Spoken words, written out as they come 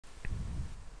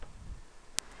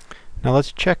Now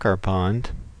let's check our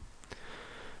pond.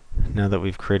 Now that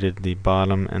we've created the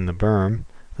bottom and the berm,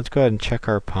 let's go ahead and check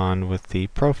our pond with the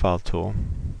profile tool.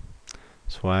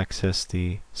 So we'll access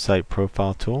the site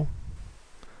profile tool.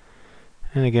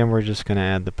 And again, we're just going to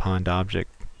add the pond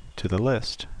object to the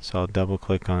list. So I'll double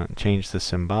click on it, change the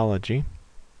symbology.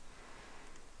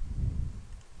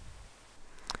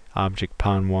 Object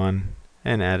Pond1,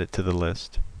 and add it to the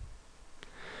list.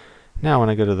 Now when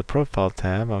I go to the profile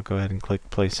tab, I'll go ahead and click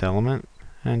place element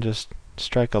and just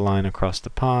strike a line across the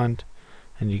pond,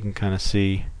 and you can kind of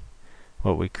see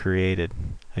what we created.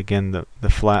 Again, the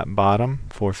flat bottom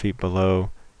 4 feet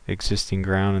below existing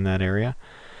ground in that area,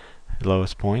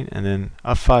 lowest point, and then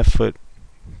a 5 foot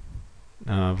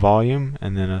volume,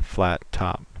 and then a flat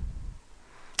top,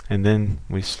 and then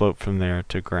we slope from there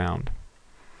to ground.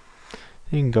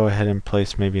 You can go ahead and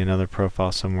place maybe another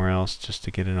profile somewhere else just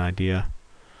to get an idea.